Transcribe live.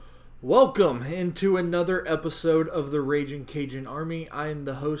Welcome into another episode of the Raging Cajun Army. I am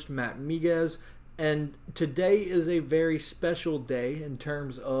the host, Matt Miguez, and today is a very special day in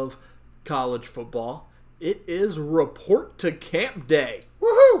terms of college football. It is Report to Camp Day.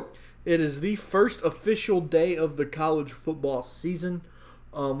 Woohoo! It is the first official day of the college football season.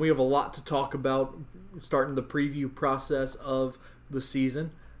 We have a lot to talk about, starting the preview process of the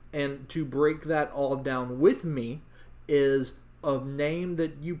season. And to break that all down with me is a name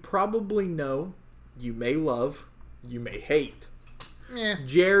that you probably know, you may love, you may hate.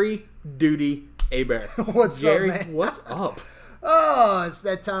 Jerry Duty Hebert. What's Jerry, up, man? what's up? Oh, it's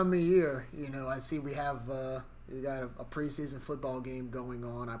that time of year. You know, I see we got a preseason football game going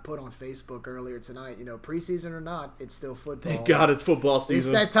on. I put on Facebook earlier tonight, preseason or not, it's still football. Thank God it's football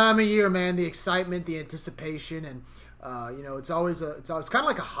season. It's that time of year, man. The excitement, the anticipation, and it's kind of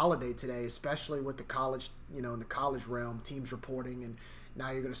like a holiday today, especially with the college, in the college realm, teams reporting, and now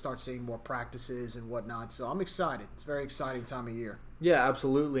you're going to start seeing more practices and whatnot. So I'm excited. It's a very exciting time of year. Yeah,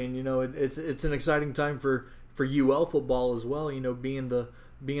 absolutely, and it's an exciting time for UL football as well. Being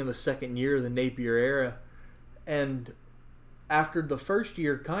the second year of the Napier era, and after the first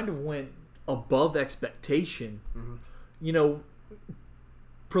year kind of went above expectation. Mm-hmm.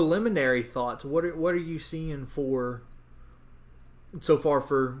 Preliminary thoughts. What are you seeing so far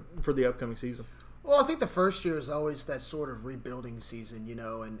for the upcoming season? Well, I think the first year is always that sort of rebuilding season,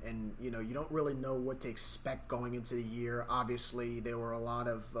 and you don't really know what to expect going into the year. Obviously, there were a lot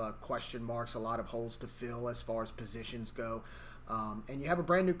of question marks, a lot of holes to fill as far as positions go, and you have a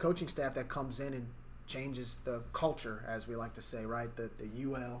brand new coaching staff that comes in and changes the culture, as we like to say, right? The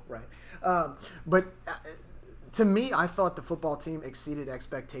UL, right? But to me, I thought the football team exceeded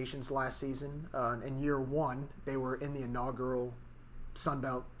expectations last season. In year one, they were in the inaugural Sun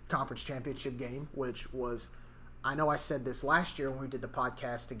Belt Conference Championship game, which was, I know I said this last year when we did the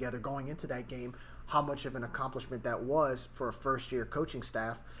podcast together going into that game, how much of an accomplishment that was for a first-year coaching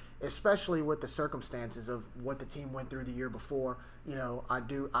staff, especially with the circumstances of what the team went through the year before.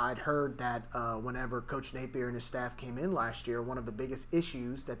 I'd heard that whenever Coach Napier and his staff came in last year, one of the biggest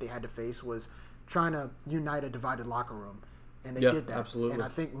issues that they had to face was trying to unite a divided locker room. And they did that. Absolutely. And I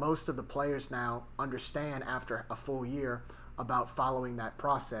think most of the players now understand after a full year about following that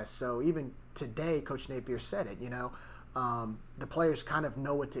process. So even today, Coach Napier said it, the players kind of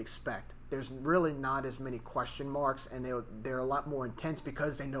know what to expect. There's really not as many question marks, and they're a lot more intense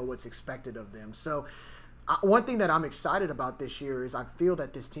because they know what's expected of them. So one thing that I'm excited about this year is I feel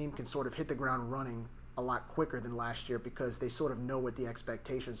that this team can sort of hit the ground running a lot quicker than last year because they sort of know what the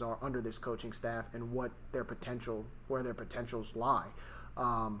expectations are under this coaching staff and where their potentials lie.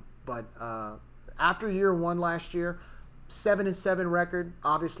 But after year one last year, 7-7 record,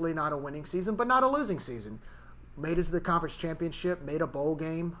 obviously not a winning season, but not a losing season. Made it to the conference championship, made a bowl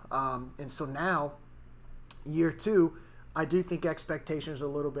game, and so now, year two, I do think expectations are a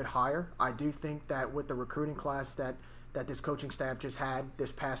little bit higher. I do think that with the recruiting class that this coaching staff just had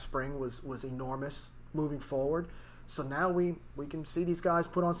this past spring was enormous moving forward. So now we can see these guys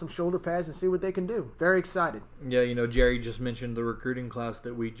put on some shoulder pads and see what they can do. Very excited. Yeah, Jerry just mentioned the recruiting class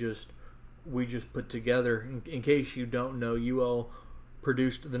that we just put together. In case you don't know, UL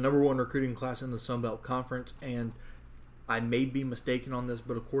produced the number one recruiting class in the Sun Belt Conference, and I may be mistaken on this,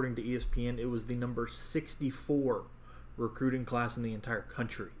 but according to ESPN, it was the number 64 recruiting class in the entire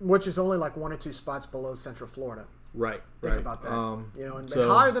country. Which is only like 1 or 2 spots below Central Florida. Right. Think about that. And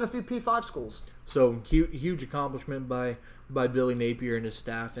higher than a few P5 schools. So huge accomplishment by Billy Napier and his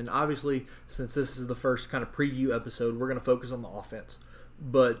staff. And obviously, since this is the first kind of preview episode, we're going to focus on the offense.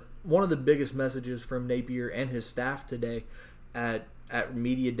 But one of the biggest messages from Napier and his staff today at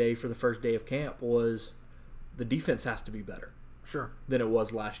Media Day for the first day of camp was the defense has to be better. Sure. Than it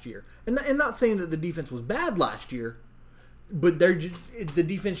was last year. And not saying that the defense was bad last year, but the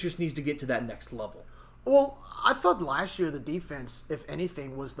defense just needs to get to that next level. Well, I thought last year the defense, if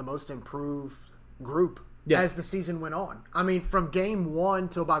anything, was the most improved group as the season went on. I mean, from game 1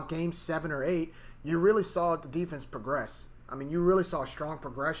 to about game 7 or 8, you really saw the defense progress. I mean, you really saw a strong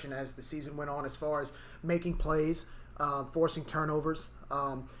progression as the season went on as far as making plays, forcing turnovers.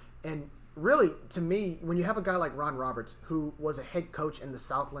 And really, to me, when you have a guy like Ron Roberts, who was a head coach in the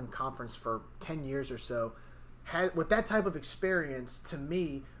Southland Conference for 10 years or so, with that type of experience, to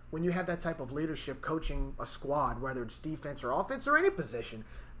me, when you have that type of leadership coaching a squad, whether it's defense or offense or any position,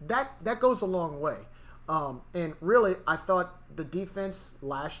 that goes a long way. And really, I thought the defense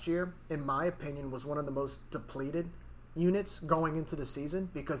last year, in my opinion, was one of the most depleted units going into the season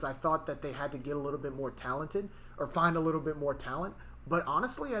because I thought that they had to get a little bit more talented or find a little bit more talent. But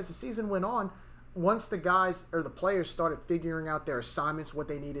honestly, as the season went on, once the guys or the players started figuring out their assignments, what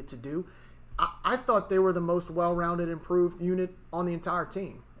they needed to do, I thought they were the most well-rounded, improved unit on the entire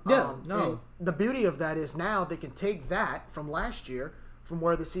team. Yeah, And the beauty of that is now they can take that from last year, from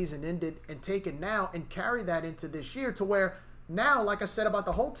where the season ended, and take it now and carry that into this year to where now, like I said about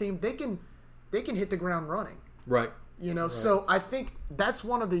the whole team, they can hit the ground running. Right. So I think that's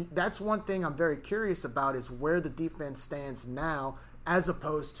one thing I'm very curious about is where the defense stands now as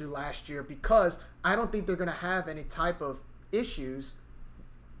opposed to last year, because I don't think they're going to have any type of issues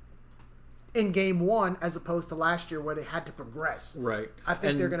in game one as opposed to last year where they had to progress. Right. I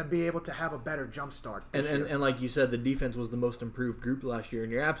think they're going to be able to have a better jump start this year. And like you said, the defense was the most improved group last year,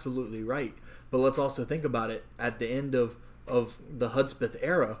 and you're absolutely right. But let's also think about it. At the end of the Hudspeth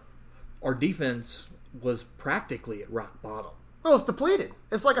era, our defense was practically at rock bottom. Well, it's depleted.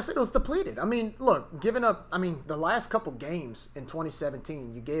 It's like I said, it was depleted. I mean, look, the last couple games in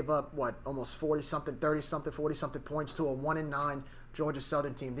 2017, you gave up, almost 40-something, 30-something, 40-something points to a 1-9 Georgia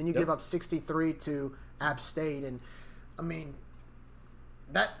Southern team. Then you give up 63 to App State. And, I mean,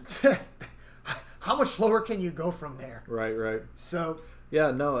 that how much lower can you go from there? Right. So...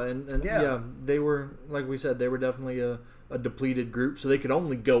 Yeah, no, and they were, like we said, they were definitely a depleted group, so they could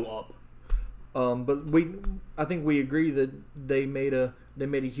only go up. But I think we agree that they made a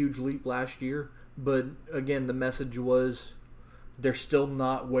huge leap last year. But again, the message was they're still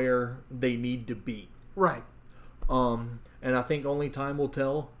not where they need to be. Right. And I think only time will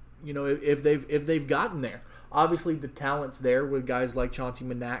tell. If they've gotten there. Obviously, the talent's there with guys like Chauncey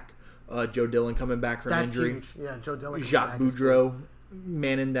Manac, Joe Dillon coming back from injury. That's huge. Yeah, Joe Dillon. Jacques Boudreau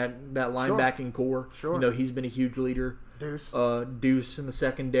manning that linebacking core. Sure. He's been a huge leader. Deuce in the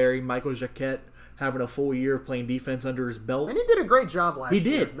secondary. Michael Jacquet having a full year of playing defense under his belt. And he did a great job last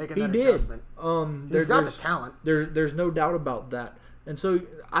year making that adjustment. He's got the talent. There's no doubt about that. And so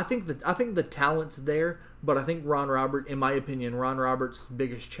I think the talent's there, but I think in my opinion, Ron Roberts'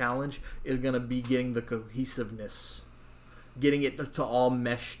 biggest challenge is going to be getting the cohesiveness, getting it to all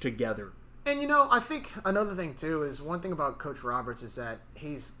mesh together. And, I think another thing, too, is one thing about Coach Roberts is that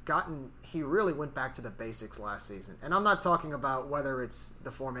he really went back to the basics last season. And I'm not talking about whether it's the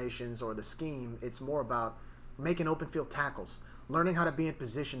formations or the scheme. It's more about making open field tackles, learning how to be in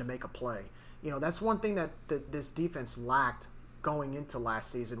position to make a play. That's one thing that this defense lacked going into last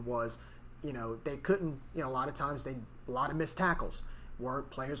season was, they couldn't, a lot of times a lot of missed tackles.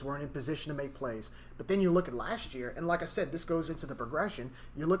 Players weren't in position to make plays. But then you look at last year, and like I said, this goes into the progression.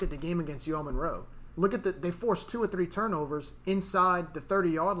 You look at the game against UL Monroe. Look at they forced 2 or 3 turnovers inside the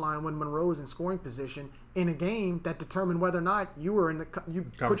 30-yard line when Monroe was in scoring position in a game that determined whether or not you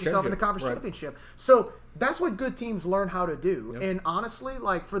put yourself in the conference championship. So that's what good teams learn how to do. Yep. And honestly,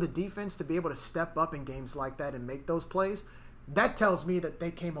 for the defense to be able to step up in games like that and make those plays, that tells me that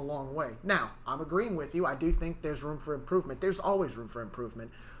they came a long way. Now, I'm agreeing with you. I do think there's room for improvement. There's always room for improvement.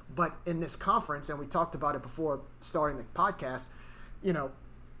 But in this conference, and we talked about it before starting the podcast,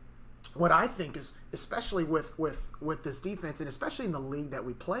 what I think is, especially with this defense, and especially in the league that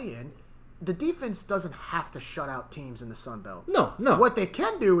we play in, the defense doesn't have to shut out teams in the Sun Belt. No. What they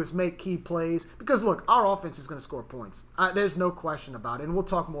can do is make key plays. Because, look, our offense is going to score points. There's no question about it. And we'll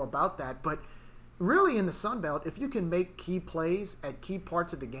talk more about that. But really, in the Sun Belt, if you can make key plays at key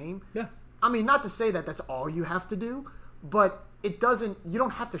parts of the game, I mean, not to say that that's all you have to do, but you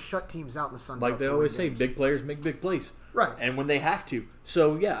don't have to shut teams out in the Sun Belt. Like they always say, big players make big plays. Right. And when they have to.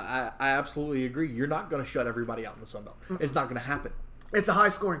 So, I absolutely agree. You're not going to shut everybody out in the Sun Belt. It's not going to happen. It's a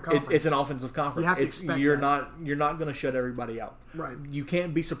high-scoring conference. It's an offensive conference. You have to expect you're that. You're not going to shut everybody out. Right. You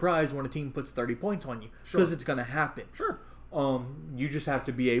can't be surprised when a team puts 30 points on you. Because it's going to happen. Sure. You just have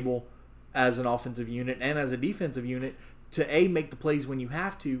to be able, as an offensive unit and as a defensive unit, to A, make the plays when you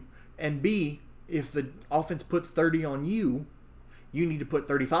have to, and B, if the offense puts 30 on you, you need to put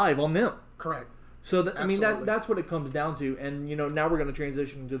 35 on them. Correct. So that's what it comes down to. And now we're going to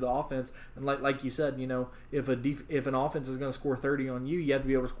transition to the offense. And like you said, if an offense is going to score 30 on you, you have to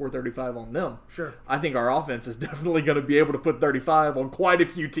be able to score 35 on them. Sure. I think our offense is definitely going to be able to put 35 on quite a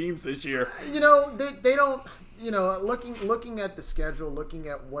few teams this year. They don't. Looking at the schedule, looking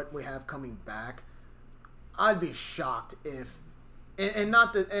at what we have coming back, I'd be shocked if, and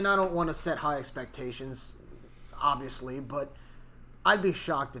I don't want to set high expectations, obviously, but I'd be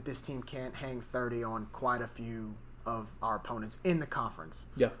shocked if this team can't hang 30 on quite a few of our opponents in the conference.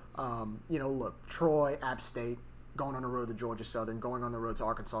 Yeah. Look, Troy, App State, going on the road to Georgia Southern, going on the road to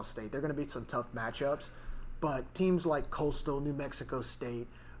Arkansas State. They're going to be some tough matchups, but teams like Coastal, New Mexico State.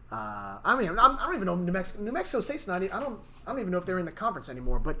 I don't even know New Mexico State's not. I don't even know if they're in the conference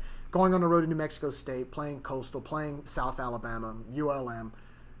anymore. But going on the road to New Mexico State, playing Coastal, playing South Alabama, ULM.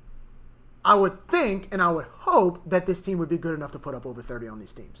 I would think and I would hope that this team would be good enough to put up over 30 on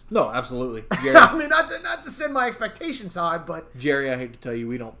these teams. No, absolutely. Jerry, I mean, not to send my expectations high, but Jerry, I hate to tell you,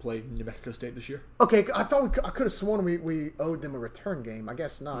 we don't play New Mexico State this year. okay. I thought I could have sworn we owed them a return game. I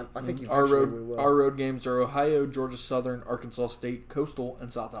guess not. I think Our eventually we will. road games are Ohio, Georgia Southern, Arkansas State, Coastal,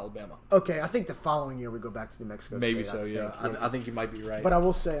 and South Alabama. Okay, I think the following year we go back to New Mexico Maybe State. so, yeah. I think you might be right. But I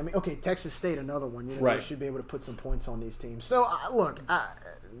will say, I mean, okay, Texas State, another one. You know, Right. we should be able to put some points on these teams. So, look,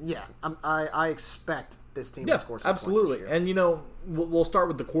 I expect this team to score some absolutely. points this year. And, you know, we'll start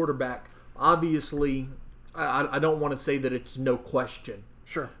with the quarterback. Obviously, I don't want to say that it's no question.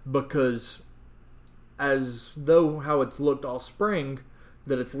 Sure. Because as though how it's looked all spring,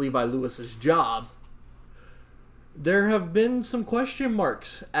 that it's Levi Lewis's job, there have been some question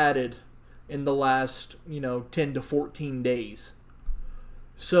marks added in the last, 10 to 14 days.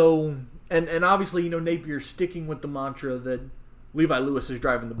 So, and obviously, Napier's sticking with the mantra that Levi Lewis is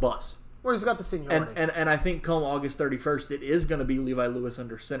driving the bus. Well, he's got the seniority. And I think come August 31st, it is going to be Levi Lewis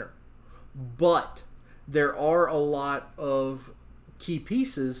under center. But there are a lot of key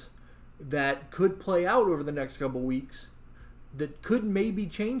pieces that could play out over the next couple weeks that could maybe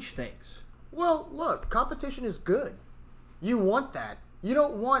change things. Well, look, competition is good. You want that. You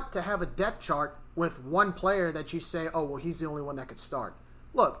don't want to have a depth chart with one player that you say, oh, well, he's the only one that could start.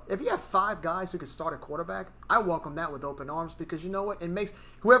 Look, if you have 5 guys who could start a quarterback, I welcome that with open arms because you know what? It makes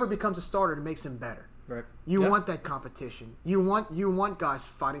whoever becomes a starter, it makes him better. Right. You want that competition. You want guys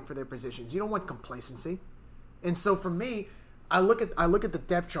fighting for their positions. You don't want complacency. And so for me, I look at the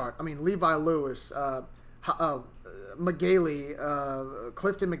depth chart. I mean, Levi Lewis, McGaley,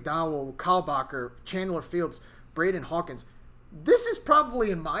 Clifton McDowell, Kalbacher, Chandler Fields, Braden Hawkins. This is probably,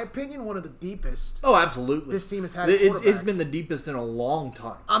 in my opinion, one of the deepest. Oh, it's this team has had. It's been the deepest in a long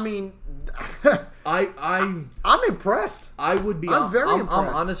time. I mean, I'm impressed. I would be. I'm very impressed.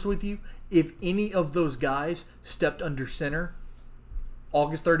 I'm honest with you. If any of those guys stepped under center,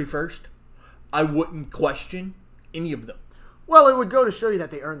 August 31st, I wouldn't question any of them. Well, it would go to show you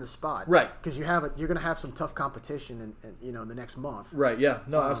that they earned the spot, Right? Because you're going to have some tough competition, in the next month, Right? Yeah.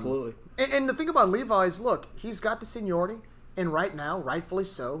 No, absolutely. And the thing about Levi is, look, he's got the seniority, and right now, rightfully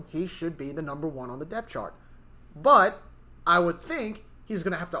so, he should be the number 1 on the depth chart. But I would think he's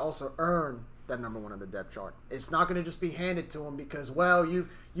going to have to also earn that number 1 on the depth chart. It's not going to just be handed to him because, well, you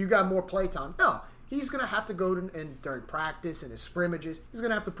got more play time. No, he's going to have to go during practice and his scrimmages. He's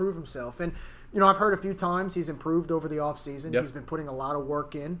going to have to prove himself. And, I've heard a few times he's improved over the offseason. Yep. He's been putting a lot of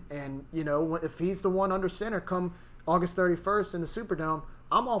work in. And, if he's the one under center come August 31st in the Superdome,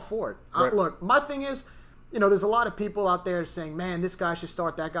 I'm all for it. Right. Look, my thing is, there's a lot of people out there saying, man, this guy should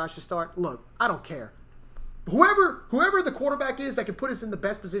start, that guy should start. Look, I don't care. Whoever the quarterback is that can put us in the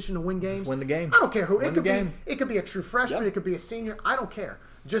best position to win games. Just win the game. I don't care who. Win the game. It could be a true freshman. Yep. It could be a senior. I don't care.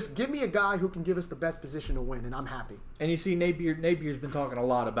 Just give me a guy who can give us the best position to win, and I'm happy. And you see, Napier's been talking a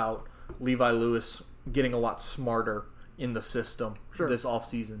lot about Levi Lewis getting a lot smarter in the system this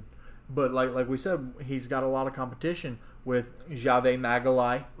offseason. But like we said, he's got a lot of competition with Javé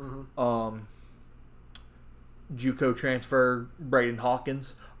Magalai, JUCO transfer Braden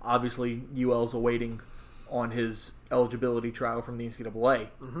Hawkins. Obviously, UL's awaiting on his eligibility trial from the NCAA.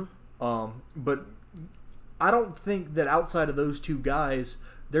 But I don't think that outside of those 2 guys,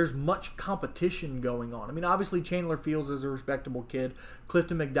 there's much competition going on. I mean, obviously Chandler Fields is a respectable kid.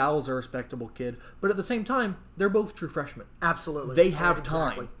 Clifton McDowell's a respectable kid. But at the same time, they're both true freshmen. Absolutely. They have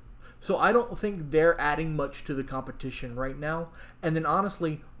Exactly. time. So I don't think they're adding much to the competition right now. And then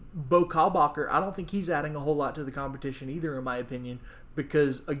honestly, Bo Kalbacher, I don't think he's adding a whole lot to the competition either, in my opinion.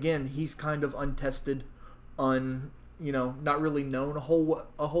 Because, again, he's kind of untested, not really known a whole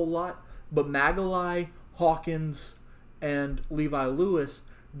lot. But Magalai, Hawkins, and Levi Lewis,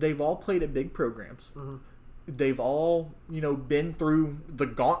 they've all played at big programs. They've all, been through the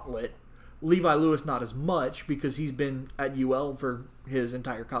gauntlet. Levi Lewis not as much because he's been at UL for his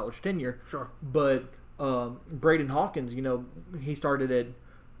entire college tenure. Sure. But Braden Hawkins, he started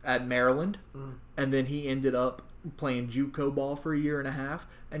at Maryland, and then he ended up playing JUCO ball for a year and a half,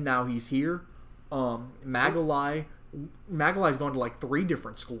 and now he's here. Magalai's gone to like 3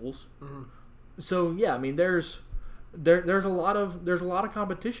 different schools. So yeah, I mean, there's a lot of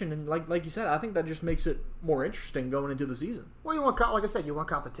competition, and like you said, I think that just makes it more interesting going into the season. Well, like I said, you want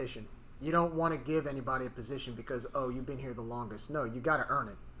competition. You don't want to give anybody a position because, oh, you've been here the longest. No, you got to earn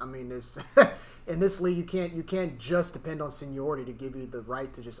it. I mean, in this league, you can't just depend on seniority to give you the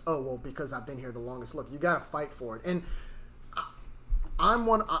right to just, oh, well, because I've been here the longest. Look, you got to fight for it. And I'm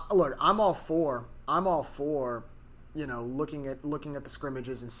all for looking at the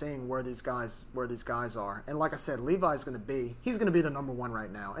scrimmages and seeing where these guys are. And like I said, Levi's going to be the number one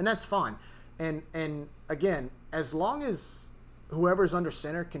right now, and that's fine. And again, as long as whoever's under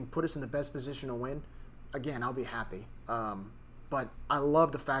center can put us in the best position to win, again, I'll be happy. But I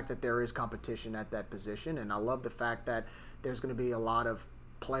love the fact that there is competition at that position, and I love the fact that there's going to be a lot of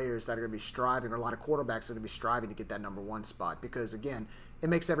players that are going to be striving, or a lot of quarterbacks that are going to be striving to get that number one spot, because again, it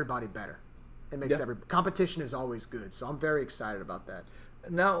makes everybody better. It makes competition is always good, so I'm very excited about that.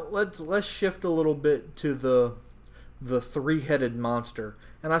 Now let's shift a little bit to the three-headed monster,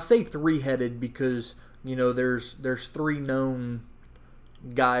 and I say three-headed because there's three known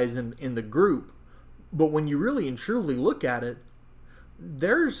guys in the group, but when you really and truly look at it,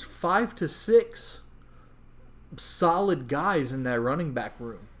 there's 5 to 6 solid guys in that running back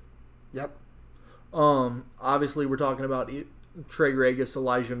room. Yep. Obviously we're talking about Trey Regis,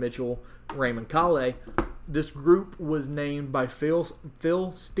 Elijah Mitchell, Raymond Kale. This group was named by Phil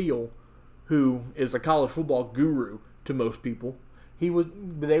Steele, who is a college football guru to most people.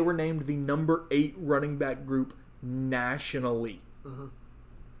 They were named the number 8 running back group nationally. Mm-hmm.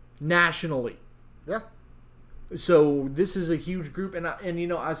 Nationally. Yeah. So this is a huge group, and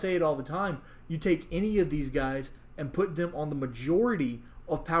I say it all the time. You take any of these guys and put them on the majority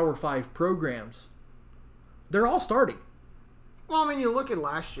of Power 5 programs, they're all starting. Well, I mean, you look at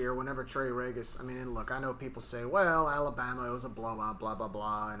last year, whenever Trey Regis, and look, I know people say, well, Alabama, it was a blowout, blah, blah,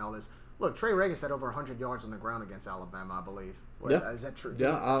 blah, and all this. Look, Trey Regis had over 100 yards on the ground against Alabama, I believe. Is that true?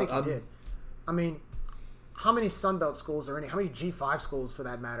 Yeah, I think he did. I mean, how many Sun Belt schools how many G5 schools, for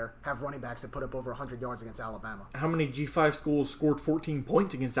that matter, have running backs that put up over 100 yards against Alabama? How many G5 schools scored 14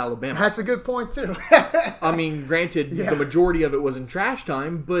 points against Alabama? That's a good point, too. Granted, the majority of it was in trash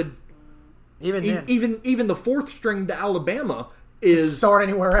time, but even the fourth string to Alabama is start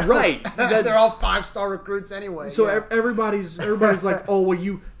anywhere else. Right. They're all 5-star recruits anyway. So everybody's like, oh, well,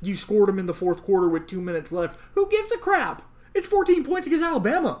 you scored them in the fourth quarter with 2 minutes left. Who gives a crap? It's 14 points against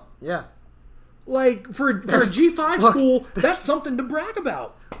Alabama. Yeah. Like, for a G5 school, that's something to brag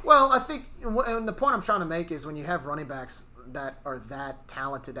about. Well, I think, and the point I'm trying to make is when you have running backs that are that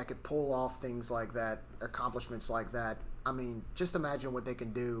talented, that could pull off things like that, accomplishments like that, just imagine what they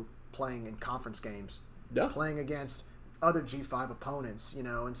can do playing in conference games. Yeah. Playing against other G5 opponents,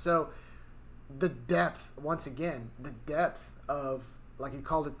 and so the depth, once again, of, like you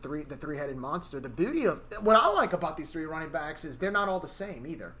called it, the three-headed monster. The beauty of what I like about these three running backs is they're not all the same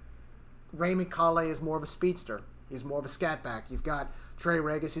either. Raymond Kale is more of a speedster. He's more of a scat back. You've got Trey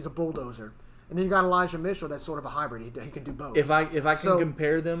Regis, he's a bulldozer. And then you got Elijah Mitchell, that's sort of a hybrid. He can do both. If I can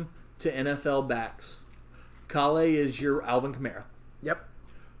compare them to NFL backs, Kale is your Alvin Kamara. Yep.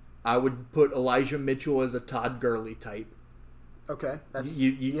 I would put Elijah Mitchell as a Todd Gurley type. Okay, that's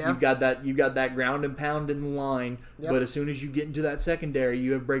you've got that ground and pound in the line, but as soon as you get into that secondary,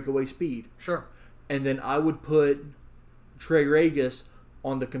 you have breakaway speed. Sure. And then I would put Trey Regis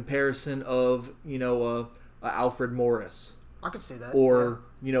on the comparison of Alfred Morris. I could see that. Or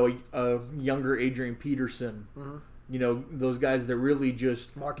a younger Adrian Peterson. Mm-hmm. Those guys that really just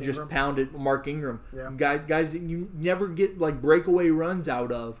pounded. Mark Ingram. Yeah. Guys that you never get like breakaway runs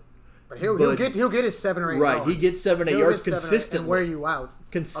out of. But he'll get his 7 or 8 yards. Right, he gets 7 or 8 yards consistently. And wear you out.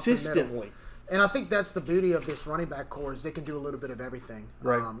 Consistently. And I think that's the beauty of this running back core is they can do a little bit of everything.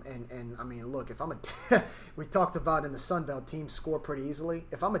 Right. Look, if I'm we talked about in the Sun Belt, teams score pretty easily.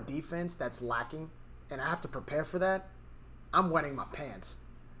 If I'm a defense that's lacking and I have to prepare for that, I'm wetting my pants.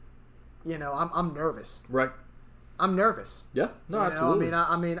 I'm nervous. Right. I'm nervous. Yeah. No, absolutely.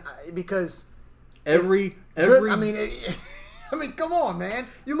 Because come on, man.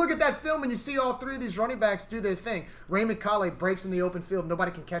 You look at that film and you see all three of these running backs do their thing. Raymond Kale breaks in the open field.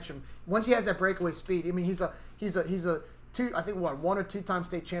 Nobody can catch him. Once he has that breakaway speed, he's a 1 or 2 time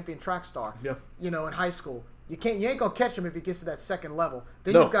state champion track star. Yeah. In high school. You ain't gonna catch him if he gets to that second level.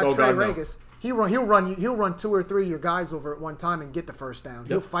 Then you've got Trey Regis. He'll run 2 or 3 of your guys over at one time and get the first down. Yep.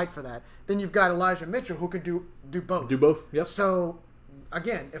 He'll fight for that. Then you've got Elijah Mitchell who can do both. Do both. Yep. So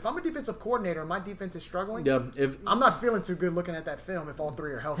again, if I'm a defensive coordinator and my defense is struggling, if I'm not feeling too good looking at that film if all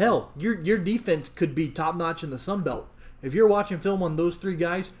three are healthy. Hell, your defense could be top notch in the Sun Belt. If you're watching film on those 3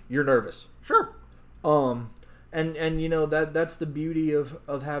 guys, you're nervous. Sure. And that's the beauty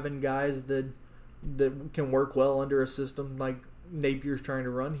of having guys that can work well under a system like Napier's trying to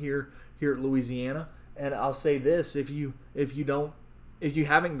run here at Louisiana. And I'll say this: if you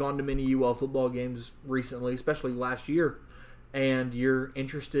haven't gone to many UL football games recently, especially last year, and you're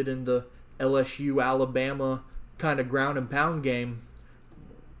interested in the LSU Alabama kind of ground and pound game,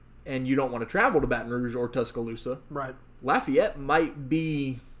 and you don't want to travel to Baton Rouge or Tuscaloosa, right? Lafayette might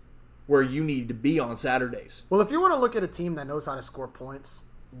be where you need to be on Saturdays. Well, if you want to look at a team that knows how to score points,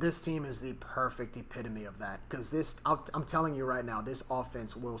 this team is the perfect epitome of that. Because I'm telling you right now, this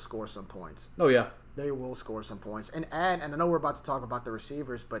offense will score some points. Oh, yeah. They will score some points. And I know we're about to talk about the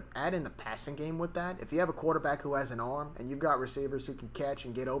receivers, but add in the passing game with that. If you have a quarterback who has an arm and you've got receivers who can catch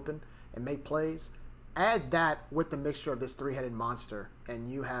and get open and make plays, add that with the mixture of this three-headed monster, and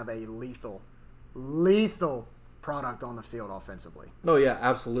you have a lethal product on the field offensively. Oh, yeah,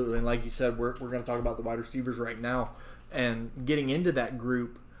 absolutely. And like you said, we're going to talk about the wide receivers right now. And getting into that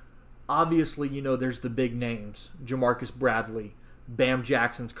group, obviously, there's the big names. Jamarcus Bradley, Bam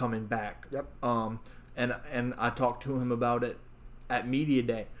Jackson's coming back. Yep. And I talked to him about it at Media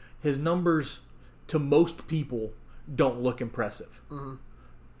Day. His numbers, to most people, don't look impressive. Mm-hmm.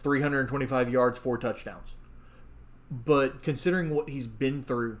 325 yards, 4 touchdowns. But considering what he's been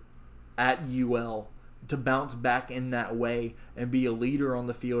through at UL, to bounce back in that way and be a leader on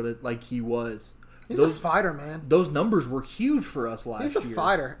the field like he was. He's a fighter, man. Those numbers were huge for us last year. He's a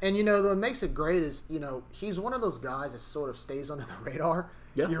fighter. And, what makes it great is, he's one of those guys that sort of stays under the radar.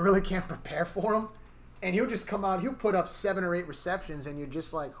 Yeah. You really can't prepare for him. And he'll just come out, he'll put up 7 or 8 receptions, and you're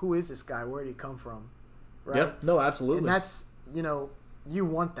just like, who is this guy? Where did he come from? Right? Yep. No, absolutely. And that's, you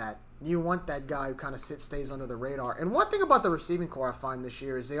want that. You want that guy who kind of stays under the radar. And one thing about the receiving core I find this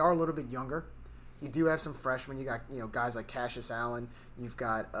year is they are a little bit younger. You do have some freshmen. You got guys like Cassius Allen. You've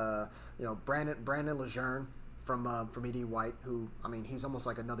got Brandon Lejeune from E.D. White, who he's almost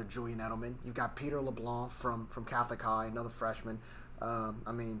like another Julian Edelman. You've got Peter LeBlanc from Catholic High, another freshman.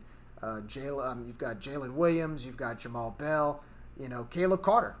 You've got Jalen Williams. You've got Jamal Bell. Caleb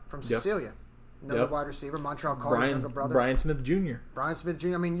Carter from Cecilia. Another wide receiver, Montreal Carter's younger brother. Brian Smith Jr.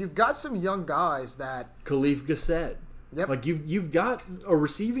 You've got some young guys that... Khalif Gassett. Yep. Like, you've got a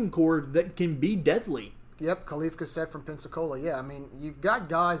receiving core that can be deadly. Yep, Khalif Gassett from Pensacola. Yeah, you've got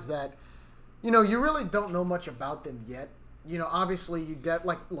guys that, you really don't know much about them yet. Obviously,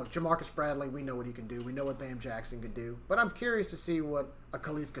 look, Jamarcus Bradley, we know what he can do. We know what Bam Jackson can do. But I'm curious to see what a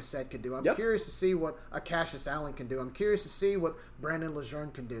Khalif Gassett can do. I'm curious to see what a Cassius Allen can do. I'm curious to see what Brandon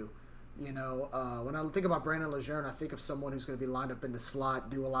Lejeune can do. When I think about Brandon Lejeune, I think of someone who's going to be lined up in the slot,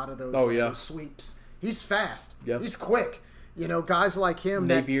 do a lot of those sweeps. He's fast. Yep. He's quick. Guys like him.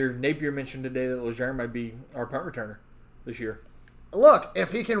 Napier mentioned today that Lejeune might be our punt returner this year. Look,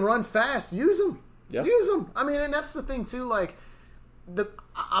 if he can run fast, use him. Yep. Use him. And that's the thing too. Like,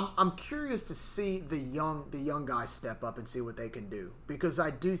 I'm curious to see the young guys step up and see what they can do, because I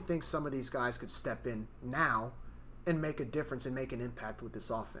do think some of these guys could step in now and make a difference and make an impact with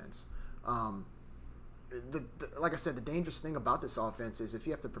this offense. Like I said, the dangerous thing about this offense is if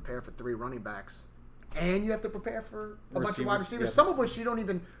you have to prepare for 3 running backs. And you have to prepare for a bunch of wide receivers, some of which you don't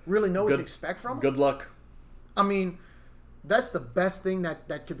even really know what to expect from them. Good luck. That's the best thing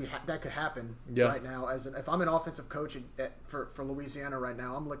that could happen right now. If I'm an offensive coach for Louisiana right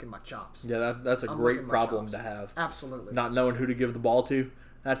now, I'm licking my chops. Yeah, that's a great problem to have. Absolutely. Not knowing who to give the ball to,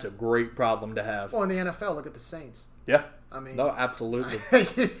 that's a great problem to have. Well, in the NFL, look at the Saints. Yeah. No, absolutely.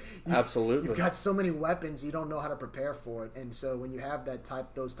 Absolutely. You've got so many weapons, you don't know how to prepare for it. And so when you have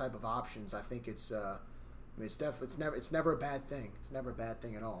those type of options, I think it's never a bad thing. It's never a bad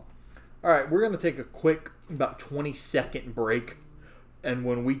thing at all. All right, we're going to take a quick about 20-second break. And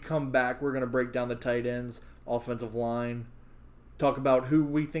when we come back, we're going to break down the tight ends, offensive line, talk about who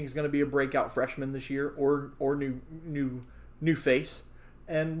we think is going to be a breakout freshman this year or new face.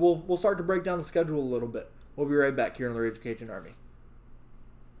 And we'll start to break down the schedule a little bit. We'll be right back here on the Raging Cajun Army.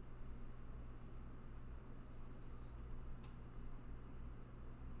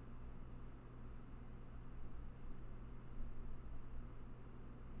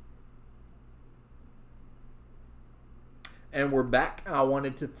 And we're back. I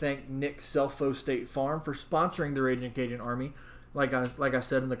wanted to thank Nick Selfo State Farm for sponsoring the Raging Cajun Army. Like I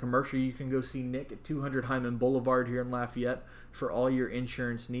said in the commercial, you can go see Nick at 200 Hyman Boulevard here in Lafayette for all your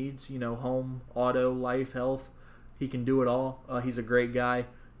insurance needs. home, auto, life, health. He can do it all. He's a great guy,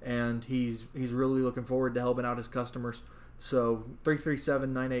 and he's really looking forward to helping out his customers. So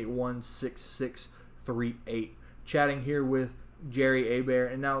 337-981-6638. Chatting here with Jerry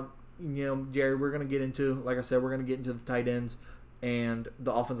Hebert. And now, Jerry, we're going to get into, like I said, we're going to get into the tight ends and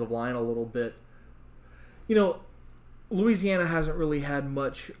the offensive line a little bit. Louisiana hasn't really had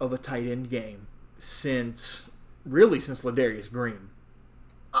much of a tight end game since Ladarius Green.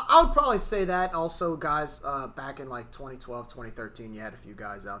 I would probably say that. Also, guys, back in 2012, 2013, you had a few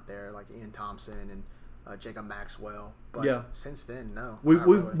guys out there like Ian Thompson and Jacob Maxwell. But since then, no.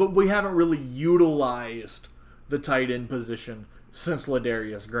 But we haven't really utilized the tight end position since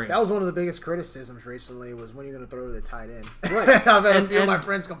Ladarius Green. That was one of the biggest criticisms recently was when you're going to throw to the tight end. Right. I've had a few of my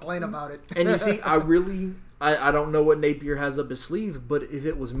friends complain about it. And you see, I don't know what Napier has up his sleeve, but if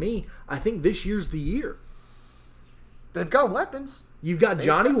it was me, I think this year's the year. They've got weapons. You've got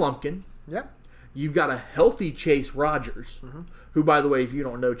Johnny Lumpkin. Yep. You've got a healthy Chase Rogers, who, by the way, if you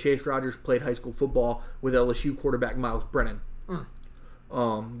don't know, Chase Rogers played high school football with LSU quarterback Miles Brennan.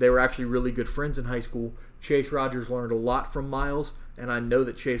 They were actually really good friends in high school. Chase Rogers learned a lot from Miles, and I know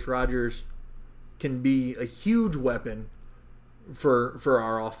that Chase Rogers can be a huge weapon for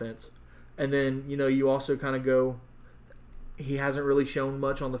our offense. And then, you also kind of go, he hasn't really shown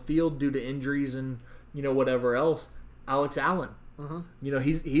much on the field due to injuries and, whatever else. Alex Allen.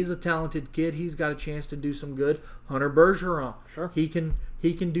 He's a talented kid. He's got a chance to do some good. Hunter Bergeron. Sure. He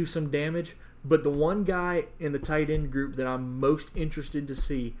can do some damage. But the one guy in the tight end group that I'm most interested to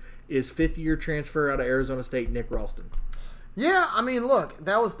see is fifth-year transfer out of Arizona State, Nick Ralston. Yeah, I mean, look,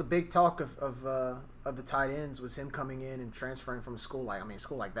 that was the big talk of the tight ends was him coming in and transferring from a school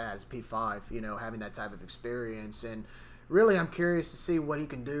like that as P5, having that type of experience. And really, I'm curious to see what he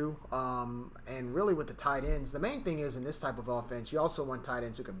can do. And really, with the tight ends, the main thing is in this type of offense, you also want tight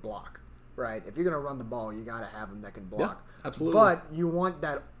ends who can block, right? If you're going to run the ball, you got to have them that can block. Yeah, absolutely. But you want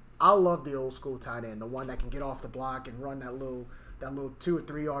that. I love the old school tight end, the one that can get off the block and run that little 2 or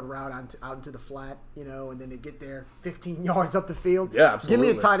 3 yard route out into the flat, and then they get there 15 yards up the field. Yeah, absolutely.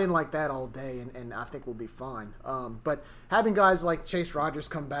 Give me a tight end like that all day, and I think we'll be fine. But having guys like Chase Rogers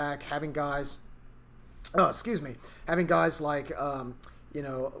come back, having guys like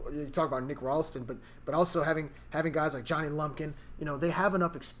you talk about Nick Ralston, but also having guys like Johnny Lumpkin, they have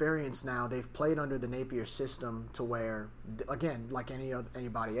enough experience now. They've played under the Napier system to where, again, like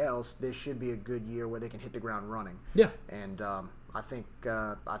anybody else, this should be a good year where they can hit the ground running. Yeah, and I think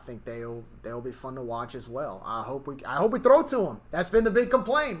they'll be fun to watch as well. I hope we throw to them. That's been the big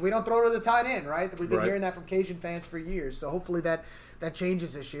complaint. We don't throw to the tight end, right? We've been hearing that from Cajun fans for years. So hopefully that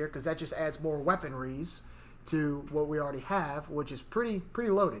changes this year because that just adds more weaponries to what we already have, which is pretty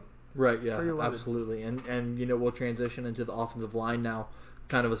loaded. Right, yeah, absolutely. And we'll transition into the offensive line now,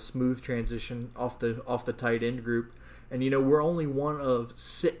 kind of a smooth transition off the tight end group. And we're only one of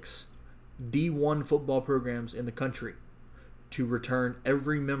 6 D1 football programs in the country to return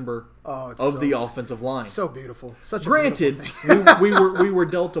every member of the offensive line. So beautiful. Such Granted, a beautiful thing. we were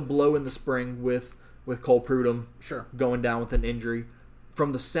dealt a blow in the spring with Cole Prudhomme going down with an injury.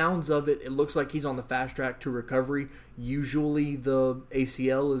 From the sounds of it, it looks like he's on the fast track to recovery. Usually the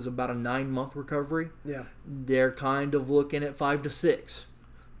ACL is about a 9-month recovery. Yeah. They're kind of looking at 5 to 6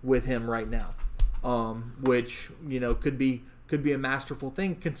 with him right now, which could be a masterful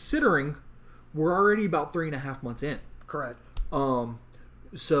thing considering we're already about 3.5 months in. Correct.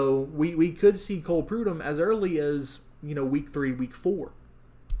 So we could see Cole Prudhomme as early as week 3, week 4.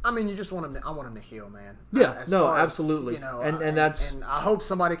 I mean, you just want him. I want him to heal, man. Yeah, absolutely. And that's and I hope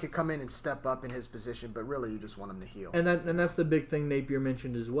somebody could come in and step up in his position. But really, you just want him to heal. And that's the big thing Napier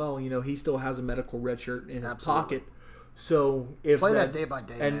mentioned as well. He still has a medical red shirt in his pocket. So if play that day by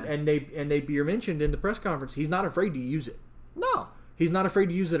day, and Napier mentioned in the press conference, he's not afraid to use it. No, he's not afraid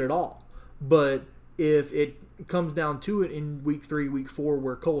to use it at all. But if it comes down to it in week 3, week 4,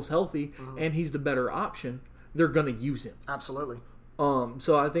 where Cole's healthy and he's the better option, they're going to use him. Absolutely.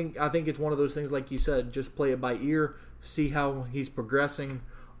 So I think it's one of those things, like you said, just play it by ear, see how he's progressing.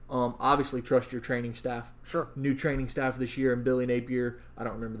 Obviously, trust your training staff. Sure. New training staff this year, and Billy Napier. I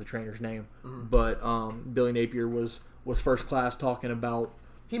don't remember the trainer's name, but Billy Napier was first class talking about.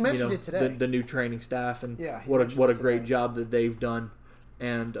 He mentioned it today. The new training staff and what a great job that they've done,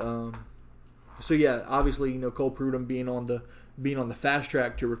 and so yeah, obviously Cole Prudhomme being on the fast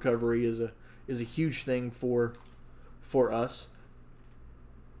track to recovery is a huge thing for us.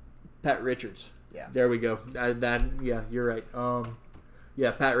 Pat Richards. Yeah. There we go. You're right.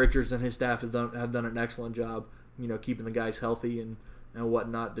 Pat Richards and his staff have done an excellent job, keeping the guys healthy and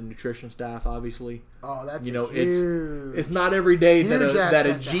whatnot. The nutrition staff, obviously. Oh, that's it's not every day that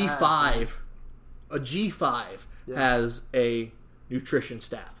a G5 has a nutrition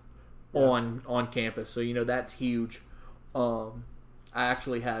staff on campus. So that's huge. I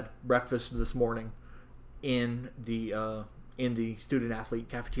actually had breakfast this morning in the student athlete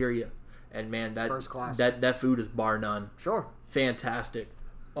cafeteria, and man, first class. that food is bar none. Sure, fantastic.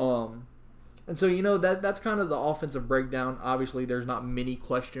 And so that's kind of the offensive breakdown. Obviously, there's not many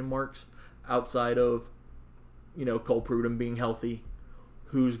question marks outside of Cole Prudhomme being healthy,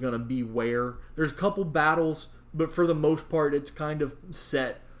 who's gonna be where. There's a couple battles, but for the most part, it's kind of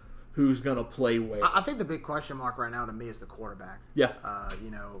set who's gonna play where. I think the big question mark right now to me is the quarterback. Yeah.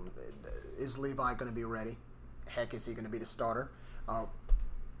 Is Levi going to be ready? Heck, is he going to be the starter?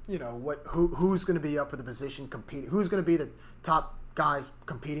 Who's going to be up for the position competing? Who's going to be the top guys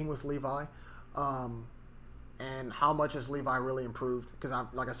competing with Levi? And how much has Levi really improved? Because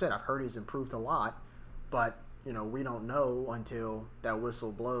like I said, I've heard he's improved a lot, but we don't know until that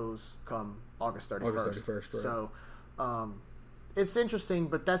whistle blows come August 31st. August 31st, right. So it's interesting,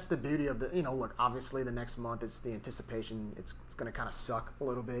 but that's the beauty of the. Look, obviously the next month it's the anticipation. It's going to kind of suck a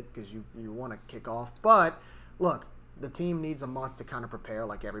little bit because you want to kick off, but look. The team needs a month to kind of prepare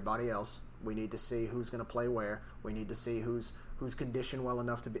like everybody else. We need to see who's going to play where. We need to see who's conditioned well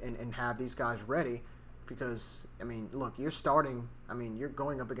enough to be and have these guys ready because, look, you're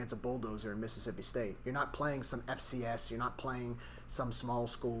going up against a bulldozer in Mississippi State. You're not playing some FCS. You're not playing some small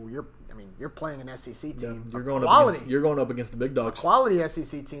school. You're playing an SEC team. Yeah, you're going up against the big dogs. A quality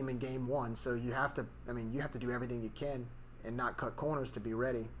SEC team in game one, so you have to do everything you can and not cut corners to be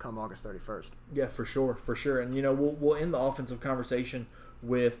ready come August 31st. Yeah, for sure. And we'll end the offensive conversation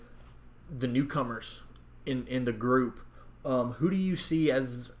with the newcomers in the group. Who do you see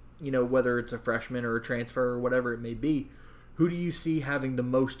as whether it's a freshman or a transfer or whatever it may be? Who do you see having the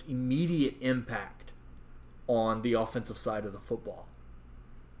most immediate impact on the offensive side of the football?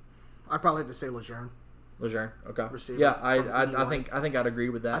 I'd probably have to say Lejeune. Lejeune, okay. Receiver. Yeah, I think I'd agree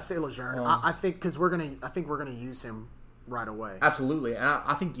with that. I say Lejeune. I think because we're gonna use him right away. Absolutely, and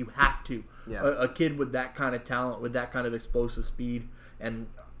I think you have to. Yeah. A kid with that kind of talent, with that kind of explosive speed, and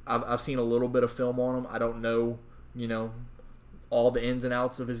I've seen a little bit of film on him. I don't know, all the ins and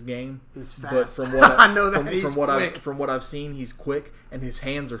outs of his game. He's fast. But from what I know that he's quick. From what I've seen, he's quick, and his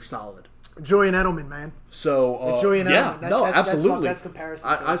hands are solid. Julian Edelman, man. So Julian Edelman. Absolutely. That's comparison.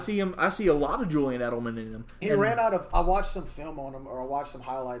 I see him. I see a lot of Julian Edelman in him. He ran out of. I watched some film on him, or I watched some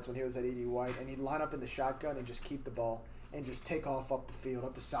highlights when he was at E.D. White, and he'd line up in the shotgun and just keep the ball and just take off up the field,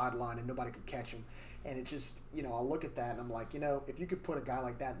 up the sideline, and nobody could catch him. And it just, I look at that and I'm like, if you could put a guy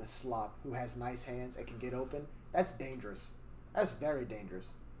like that in the slot who has nice hands and can get open, that's dangerous. That's very dangerous.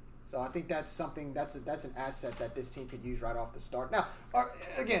 So I think that's something that's an asset that this team could use right off the start. Now,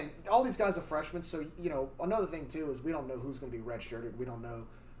 again, all these guys are freshmen, so another thing too is we don't know who's going to be redshirted. We don't know,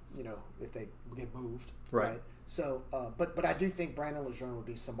 if they get moved, right? So, but I do think Brandon Lejeune would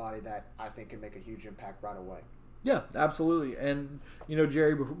be somebody that I think can make a huge impact right away. Yeah, absolutely. And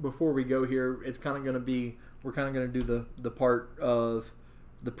Jerry, before we go here, it's kind of going to be we're kind of going to do the part of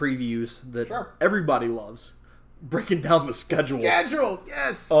the previews that everybody loves. Breaking down the schedule. Yes,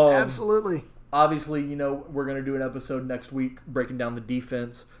 absolutely. Obviously, we're going to do an episode next week breaking down the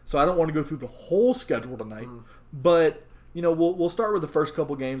defense. So I don't want to go through the whole schedule tonight. But, we'll start with the first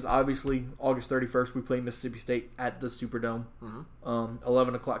couple games. Obviously, August 31st, we play Mississippi State at the Superdome.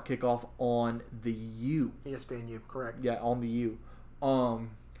 11 o'clock kickoff on the U. ESPN U, correct. Yeah, on the U.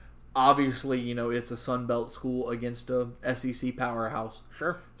 Obviously, it's a Sun Belt school against a SEC powerhouse.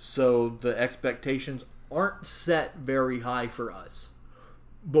 Sure. So the expectations aren't set very high for us.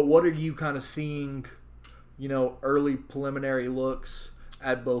 But what are you kind of seeing, early preliminary looks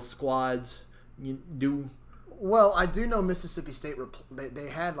at both squads? Well, I do know Mississippi State, they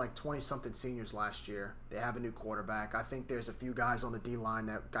had like 20-something seniors last year. They have a new quarterback. I think there's a few guys on the D-line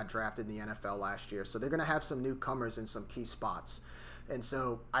that got drafted in the NFL last year. So they're going to have some newcomers in some key spots. And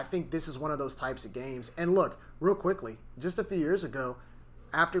so I think this is one of those types of games. And look, real quickly, just a few years ago,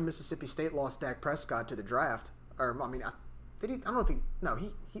 after Mississippi State lost Dak Prescott to the draft, he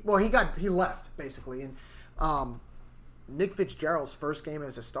left basically, and Nick Fitzgerald's first game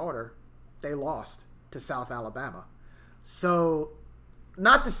as a starter, they lost to South Alabama. So,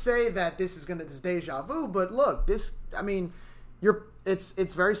 not to say that this is deja vu, but look, it's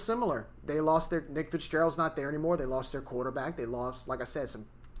very similar. They lost Nick Fitzgerald's not there anymore. They lost their quarterback. They lost, like I said, some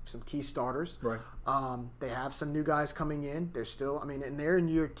key starters. Right. They have some new guys coming in. They're still, and they're in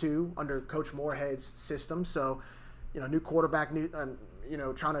year 2 under Coach Moorhead's system. So, new quarterback,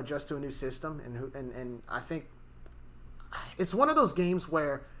 trying to adjust to a new system, and I think it's one of those games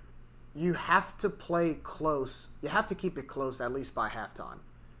where you have to play close. You have to keep it close at least by halftime.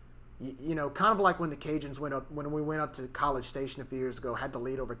 Kind of like when the Cajuns when we went up to College Station a few years ago, had the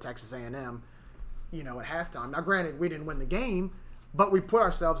lead over Texas A&M, at halftime. Now, granted, we didn't win the game, but we put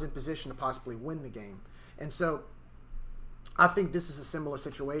ourselves in position to possibly win the game. And so I think this is a similar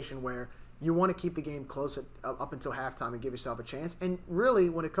situation where you want to keep the game close up until halftime and give yourself a chance. And really,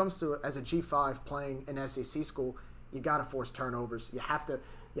 when it comes to as a G5 playing an SEC school, you got to force turnovers. You have to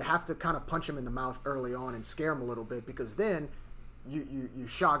kind of punch them in the mouth early on and scare them a little bit, because then you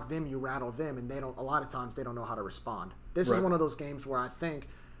shock them, you rattle them, and a lot of times they don't know how to respond. This is one of those games where I think,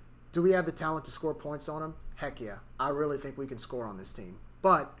 do we have the talent to score points on them? Heck yeah. I really think we can score on this team.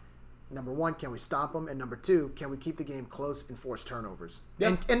 But Number one, can we stop them? And number two, can we keep the game close and force turnovers?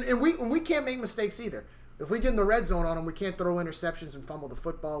 Yep. And we can't make mistakes either. If we get in the red zone on them, we can't throw interceptions and fumble the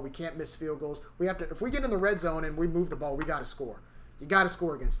football. We can't miss field goals. We have to. If we get in the red zone and we move the ball, we got to score. You got to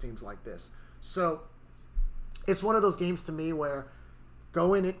score against teams like this. So it's one of those games to me where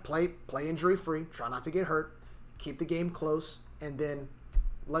go in it, play injury free, try not to get hurt, keep the game close, and then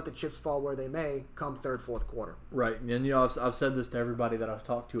let the chips fall where they may come third, fourth quarter. Right, and I've said this to everybody that I've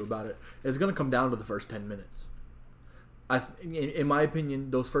talked to about it. It's going to come down to the first 10 minutes. In my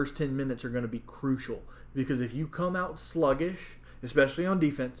opinion, those first 10 minutes are going to be crucial because if you come out sluggish, especially on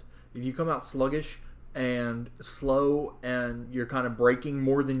defense, if you come out sluggish and slow and you're kind of breaking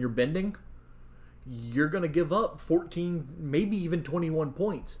more than you're bending, you're going to give up 14, maybe even 21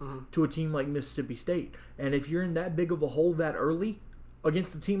 points to a team like Mississippi State. And if you're in that big of a hole that early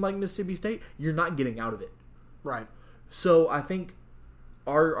against a team like Mississippi State, you're not getting out of it. Right. So I think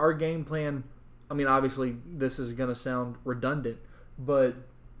our game plan, I mean, obviously this is going to sound redundant, but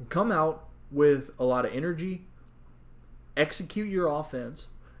come out with a lot of energy, execute your offense,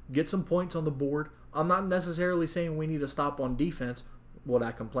 get some points on the board. I'm not necessarily saying we need to stop on defense. Would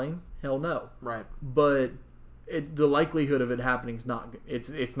I complain? Hell no. Right. But the likelihood of it happening is not.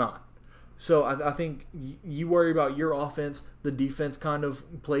 It's not. So I think you worry about your offense. The defense kind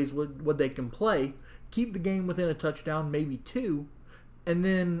of plays what they can play. Keep the game within a touchdown, maybe two, and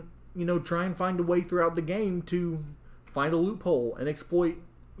then try and find a way throughout the game to find a loophole and exploit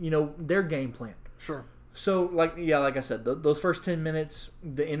their game plan. Sure. So like I said, those first 10 minutes,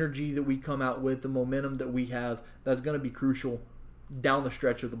 the energy that we come out with, the momentum that we have, that's going to be crucial down the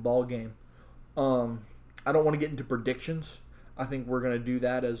stretch of the ball game. I don't want to get into predictions. I think we're going to do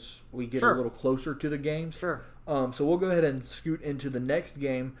that as we get a little closer to the games. Sure. So we'll go ahead and scoot into the next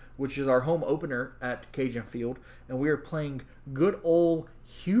game, which is our home opener at Cajun Field, and we are playing good old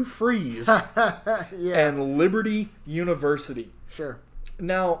Hugh Freeze and Liberty University. Sure.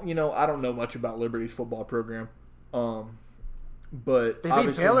 Now, I don't know much about Liberty's football program, but they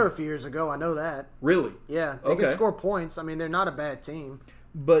beat Baylor a few years ago. I know that. Really? Yeah, they can score points. I mean, they're not a bad team.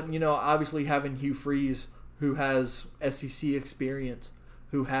 But obviously having Hugh Freeze, who has SEC experience,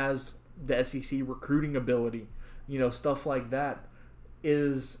 who has the SEC recruiting ability, stuff like that,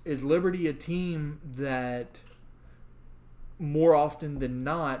 is Liberty a team that more often than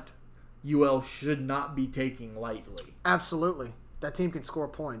not UL should not be taking lightly? Absolutely. That team can score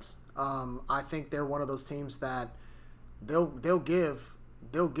points. I think they're one of those teams that they'll give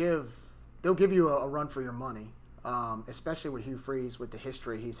you a run for your money. Especially with Hugh Freeze, with the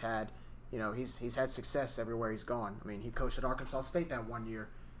history he's had. He's had success everywhere he's gone. I mean, he coached at Arkansas State that one year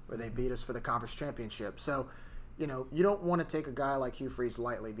where they beat us for the conference championship. So, you don't want to take a guy like Hugh Freeze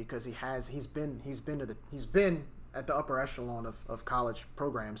lightly because he's been at the upper echelon of college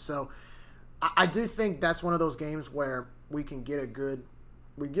programs. So, I do think that's one of those games where we can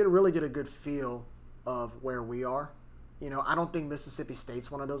really get a good feel of where we are. I don't think Mississippi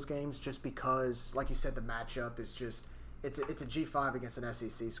State's one of those games just because, like you said, the matchup is just it's a G5 against an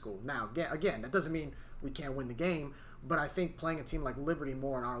SEC school. Now, again, that doesn't mean we can't win the game, but I think playing a team like Liberty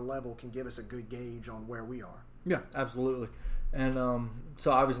more on our level can give us a good gauge on where we are. Yeah, absolutely. And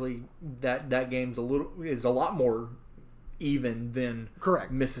so obviously that game's a lot more even than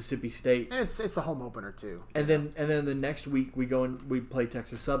correct Mississippi State, and it's a home opener too. And then the next week we go and we play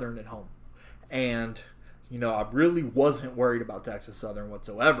Texas Southern at home, and I really wasn't worried about Texas Southern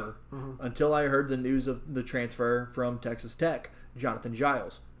whatsoever until I heard the news of the transfer from Texas Tech, Jonathan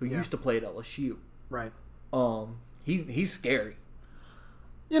Giles, who used to play at LSU. Right. He's scary.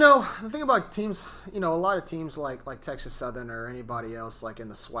 The thing about teams, a lot of teams like Texas Southern or anybody else like in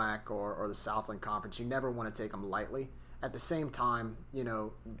the SWAC or the Southland Conference, you never want to take them lightly. At the same time,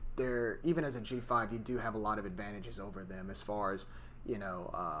 they're even as a G5, you do have a lot of advantages over them as far as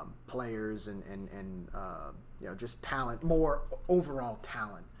players and just talent, more overall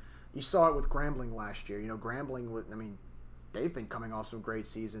talent. You saw it with Grambling last year. Grambling, they've been coming off some great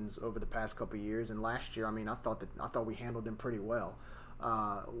seasons over the past couple of years, and last year, I thought we handled them pretty well.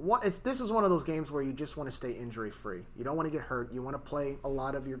 This is one of those games where you just want to stay injury free. You don't want to get hurt. You want to play a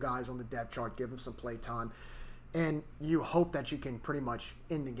lot of your guys on the depth chart, give them some play time, and you hope that you can pretty much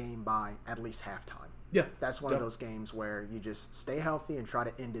end the game by at least halftime. Yeah, that's one of those games where you just stay healthy and try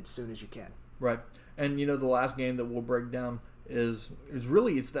to end it as soon as you can. Right, and the last game that we'll break down is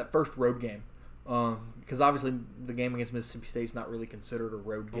really it's that first road game, because obviously the game against Mississippi State is not really considered a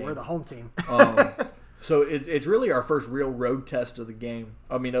road game. We're the home team, so it's really our first real road test of the game.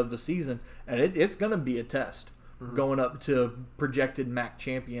 Of the season, and it's going to be a test going up to projected MAC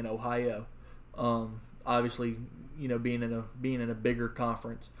champion Ohio. obviously, being in a bigger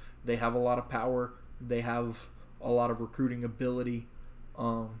conference, they have a lot of power. They have a lot of recruiting ability.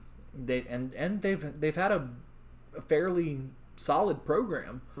 They've had a fairly solid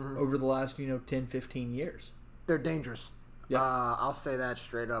program over the last 10, 15 years. They're dangerous. Yeah. I'll say that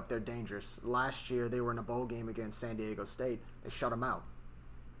straight up. They're dangerous. Last year, they were in a bowl game against San Diego State. They shut them out.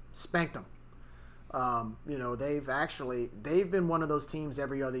 Spanked them. They've been one of those teams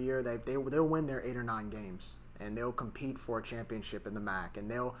every other year. They'll win their 8 or 9 games, and they'll compete for a championship in the MAC, and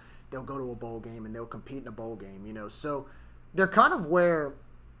they'll go to a bowl game, and they'll compete in a bowl game. So they're kind of where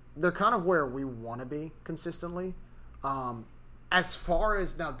we want to be consistently. As far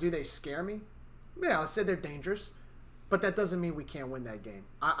as now, do they scare me? Yeah, I said they're dangerous. But that doesn't mean we can't win that game.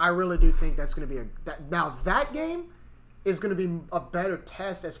 I really do think that's going to be that game is going to be a better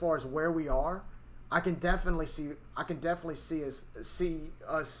test as far as where we are. I can definitely see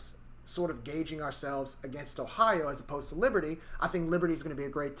us sort of gauging ourselves against Ohio as opposed to Liberty. I think Liberty is going to be a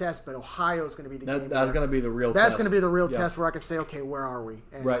great test, but Ohio is going to be the game. That's going to be the real. That's test. going to be the real test where I can say, okay, where are we?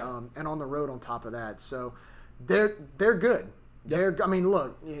 And, right. And on the road on top of that, so they're good. Yep.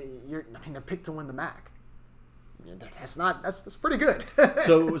 They're picked to win the MAC. That's pretty good.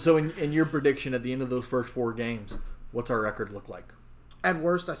 so in your prediction at the end of those first 4 games, what's our record look like? At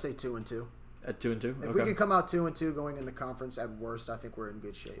worst, I say 2-2. At 2-2, if we can come out 2-2 going in the conference, at worst, I think we're in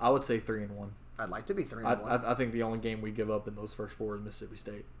good shape. I would say 3-1. I'd like to be 3-1. I think the only game we give up in those first 4 is Mississippi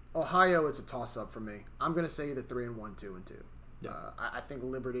State. Ohio, it's a toss-up for me. I'm going to say either 3-1, 2-2. Yeah. I think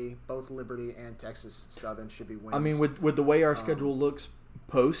both Liberty and Texas Southern should be wins. I mean, with the way our schedule looks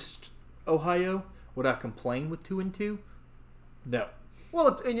post Ohio, would I complain with 2-2? No.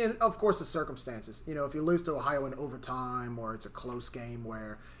 Well, and of course, the circumstances. If you lose to Ohio in overtime, or it's a close game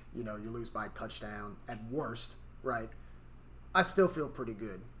where you lose by a touchdown at worst, right? I still feel pretty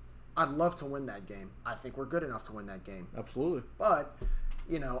good. I'd love to win that game. I think we're good enough to win that game. Absolutely. But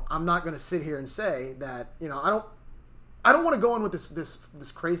I'm not going to sit here and say that I don't want to go in with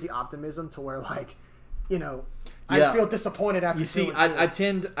this crazy optimism to where I feel disappointed after. You see, I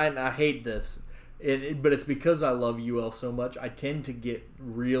tend, and I hate this. But it's because I love UL so much. I tend to get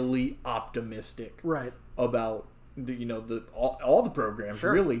really optimistic, right, about all the programs.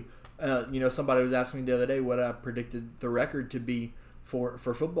 Sure. Really, somebody was asking me the other day what I predicted the record to be for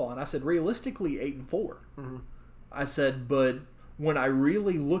football, and I said realistically 8-4. Mm-hmm. I said, but when I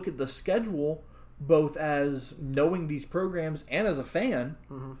really look at the schedule, both as knowing these programs and as a fan,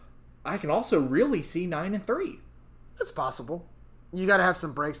 mm-hmm. I can also really see 9-3. It's possible. You got to have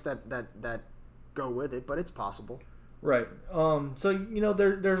some breaks that go with it, but it's possible. Right. So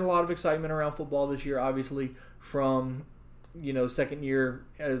there's a lot of excitement around football this year. Obviously, from second year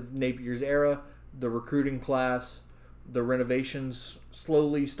of Napier's era, the recruiting class, the renovations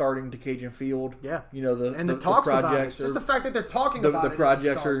slowly starting to Cajun Field. Yeah. The talks projects about it. Just the fact that they're talking about the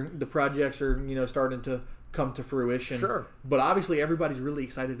projects are starting to come to fruition. Sure. But obviously, everybody's really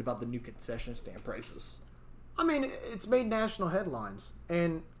excited about the new concession stand prices. I mean, it's made national headlines.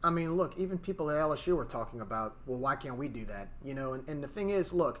 And, I mean, look, even people at LSU are talking about, well, why can't we do that? And the thing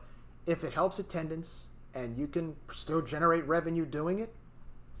is, look, if it helps attendance and you can still generate revenue doing it,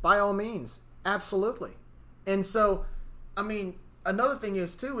 by all means, absolutely. And so, I mean, another thing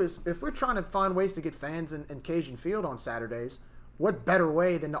is, too, is if we're trying to find ways to get fans in Cajun Field on Saturdays, what better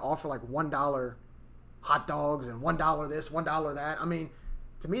way than to offer like $1 hot dogs and $1 this, $1 that? I mean,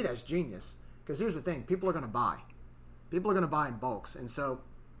 to me, that's genius. Because here's the thing, people are going to buy. People are going to buy in bulks. And so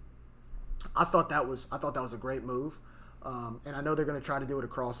I thought that was a great move. And I know they're going to try to do it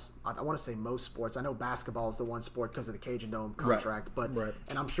across, I want to say most sports. I know basketball is the one sport because of the Cajun Dome contract. Right.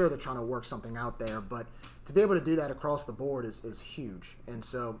 And I'm sure they're trying to work something out there. But to be able to do that across the board is huge. And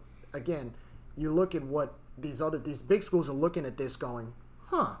so, again, you look at what these big schools are looking at this going,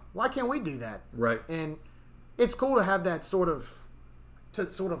 why can't we do that? Right. And it's cool to have that sort of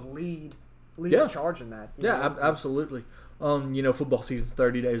lead the charge in that. Absolutely. Football season's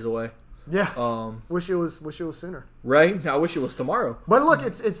 30 days away. Yeah. Wish it was sooner. Right? I wish it was tomorrow. But look,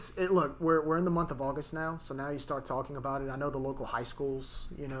 look, we're in the month of August now, so now you start talking about it. I know the local high schools,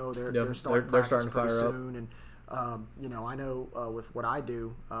 they're starting to fire soon, and I know with what I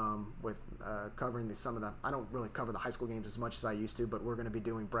do with covering I don't really cover the high school games as much as I used to, but we're going to be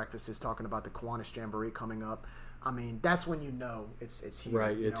doing breakfasts talking about the Kiwanis Jamboree coming up. I mean, that's when it's here.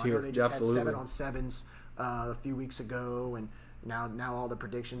 Right, it's here. I know they just Absolutely. had 7-on-7s a few weeks ago, and now all the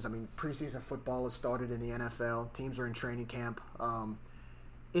predictions. I mean, preseason football has started in the NFL. Teams are in training camp.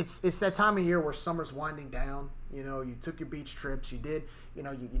 It's that time of year where summer's winding down. You took your beach trips. You did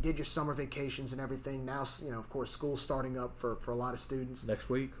you did your summer vacations and everything. Now, of course, school's starting up for a lot of students next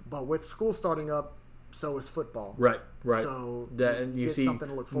week. But with school starting up, so is football. Right. So that, and you get see, something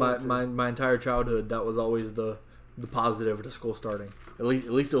to look forward to. my entire childhood, that was always the positive to school starting. At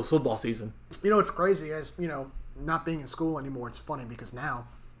least it was football season. You know, it's crazy, as you know, not being in school anymore. It's funny because now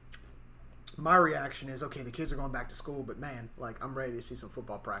my reaction is, okay, the kids are going back to school, but man, like, I'm ready to see some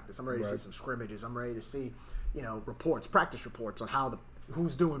football practice. I'm ready to see some scrimmages. I'm ready to see, you know, practice reports on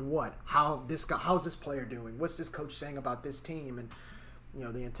who's doing what, how's this player doing, what's this coach saying about this team, and you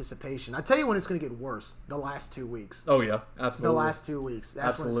know, the anticipation. I tell you when it's going to get worse. The last 2 weeks. Oh yeah, absolutely. The last 2 weeks.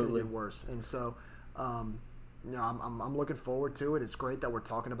 That's when it's going to get worse. And so, you know, I'm looking forward to it. It's great that we're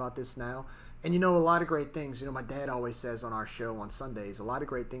talking about this now. And you know, a lot of great things. You know, my dad always says on our show on Sundays, a lot of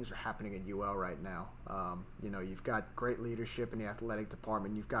great things are happening at UL right now. You know, you've got great leadership in the athletic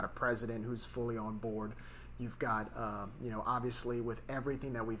department. You've got a president who's fully on board. You've got, you know, obviously with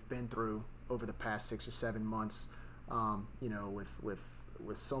everything that we've been through over the past 6 or 7 months, you know, with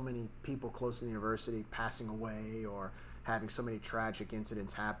so many people close to the university passing away or having so many tragic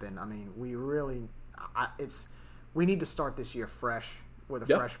incidents happen. I mean, we really, we need to start this year fresh with a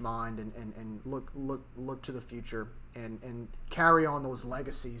fresh mind and look to the future and carry on those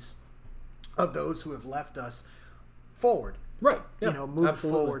legacies of those who have left us forward. Right. Yeah, you know, move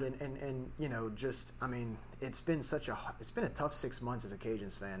forward and you know, just, I mean, it's been a tough 6 months as a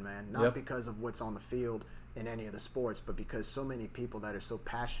Cajuns fan, man. Not because of what's on the field in any of the sports, but because so many people that are so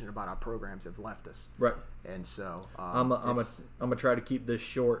passionate about our programs have left us. Right. And so I'm gonna try to keep this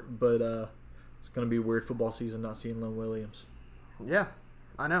short, but it's gonna be a weird football season not seeing Lynn Williams. Yeah,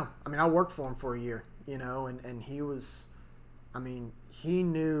 I know. I mean, I worked for him for a year, you know, and he was, I mean, he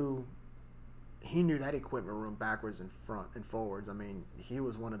knew that equipment room backwards and front and forwards. I mean, he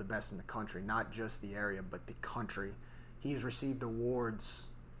was one of the best in the country, not just the area, but the country. He's received awards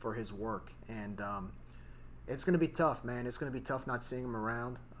for his work, and it's going to be tough, man. It's going to be tough not seeing him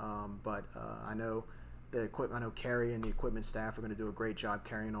around. But I know Kerry and the equipment staff are going to do a great job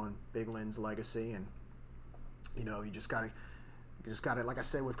carrying on Big Lynn's legacy, and you know, you just got to, like I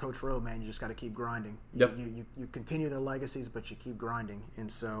said with Coach Rowe, man, you just got to keep grinding. Yep. You continue the legacies, but you keep grinding,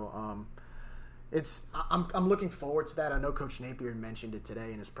 and so. I'm looking forward to that. I know Coach Napier mentioned it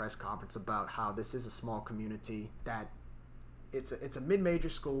today in his press conference about how this is a small community, that it's a mid-major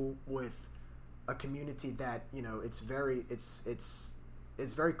school with a community that, you know, it's very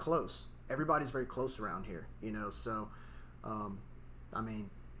close. Everybody's very close around here, you know. So, I mean,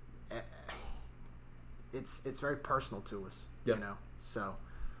 it's very personal to us, you know. So,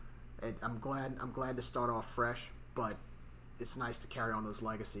 I'm glad to start off fresh, but it's nice to carry on those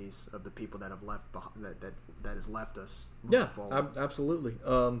legacies of the people that have left behind, that has left us. Forward. Absolutely.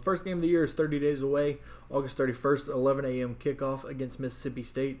 First game of the year is 30 days away, August 31st, 11 a.m. kickoff against Mississippi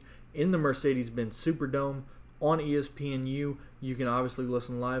State in the Mercedes-Benz Superdome on ESPNU. You can obviously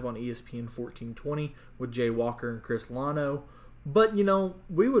listen live on ESPN 1420 with Jay Walker and Chris Lano. But, you know,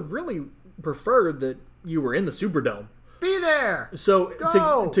 we would really prefer that you were in the Superdome. Be there. So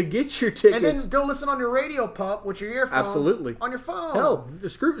to get your tickets, and then go listen on your radio pup with your earphones. Absolutely. On your phone. Hell,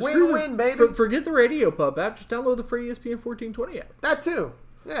 win, baby. Forget the radio pup app. Just download the free ESPN 1420 app. That too.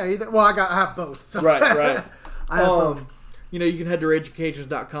 Yeah. I have both. So. Right. I have both. You know, you can head to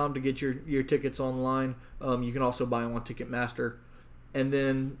RagingCajuns.com to get your tickets online. You can also buy them on Ticketmaster. And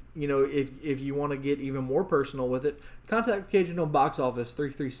then, you know, if you want to get even more personal with it, contact the Cajun Dome box office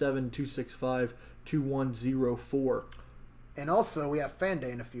 337-265-2104. And also, we have Fan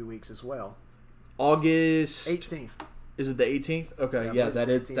Day in a few weeks as well. August 18th. Is it the 18th? Okay, yeah, that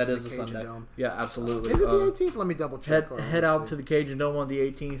is a Sunday. Dome. Yeah, absolutely. Is it the 18th? Let me double check. Head out to the Cajun Dome on the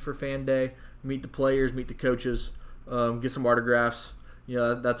 18th for Fan Day. Meet the players, meet the coaches, get some autographs. You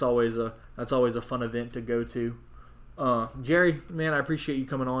know, that's always a fun event to go to. Jerry, man, I appreciate you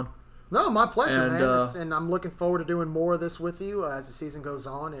coming on. No, my pleasure, man. And I'm looking forward to doing more of this with you as the season goes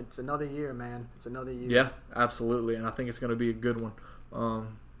on. It's another year, man. It's another year. Yeah, absolutely. And I think it's going to be a good one.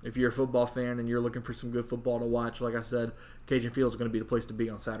 If you're a football fan and you're looking for some good football to watch, like I said, Cajun Field is going to be the place to be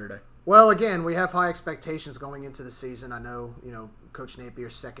on Saturday. Well, again, we have high expectations going into the season. I know, you know, Coach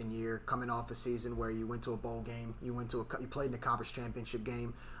Napier's second year, coming off a season where you went to a bowl game, you played in the conference championship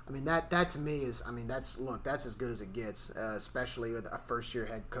game. I mean, that to me is, I mean, that's as good as it gets, especially with a first-year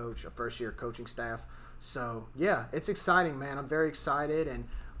head coach, a first-year coaching staff. So, yeah, it's exciting, man. I'm very excited, and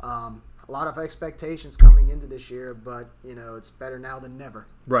a lot of expectations coming into this year, but, you know, it's better now than never.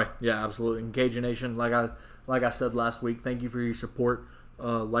 Right, yeah, absolutely. And Cajun Nation, like I said last week, thank you for your support.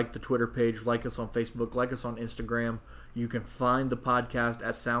 Like the Twitter page, like us on Facebook, like us on Instagram. You can find the podcast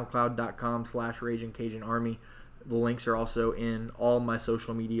at soundcloud.com/RagingCajunArmy. The links are also in all my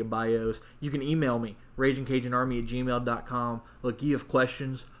social media bios. You can email me, ragingcajunarmy@gmail.com. Look, you have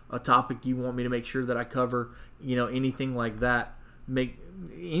questions, a topic you want me to make sure that I cover, anything like that,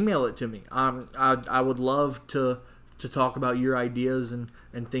 email it to me. I would love to talk about your ideas and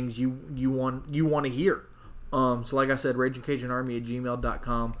things you want to hear. So like I said,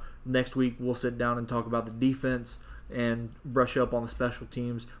 ragingcajunarmy@gmail.com. Next week we'll sit down and talk about the defense and brush up on the special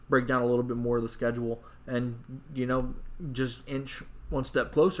teams, break down a little bit more of the schedule, and just inch one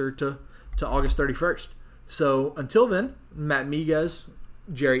step closer to August 31st. So until then, Matt Miguez,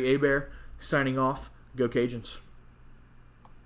 Jerry Hebert signing off. Go Cajuns.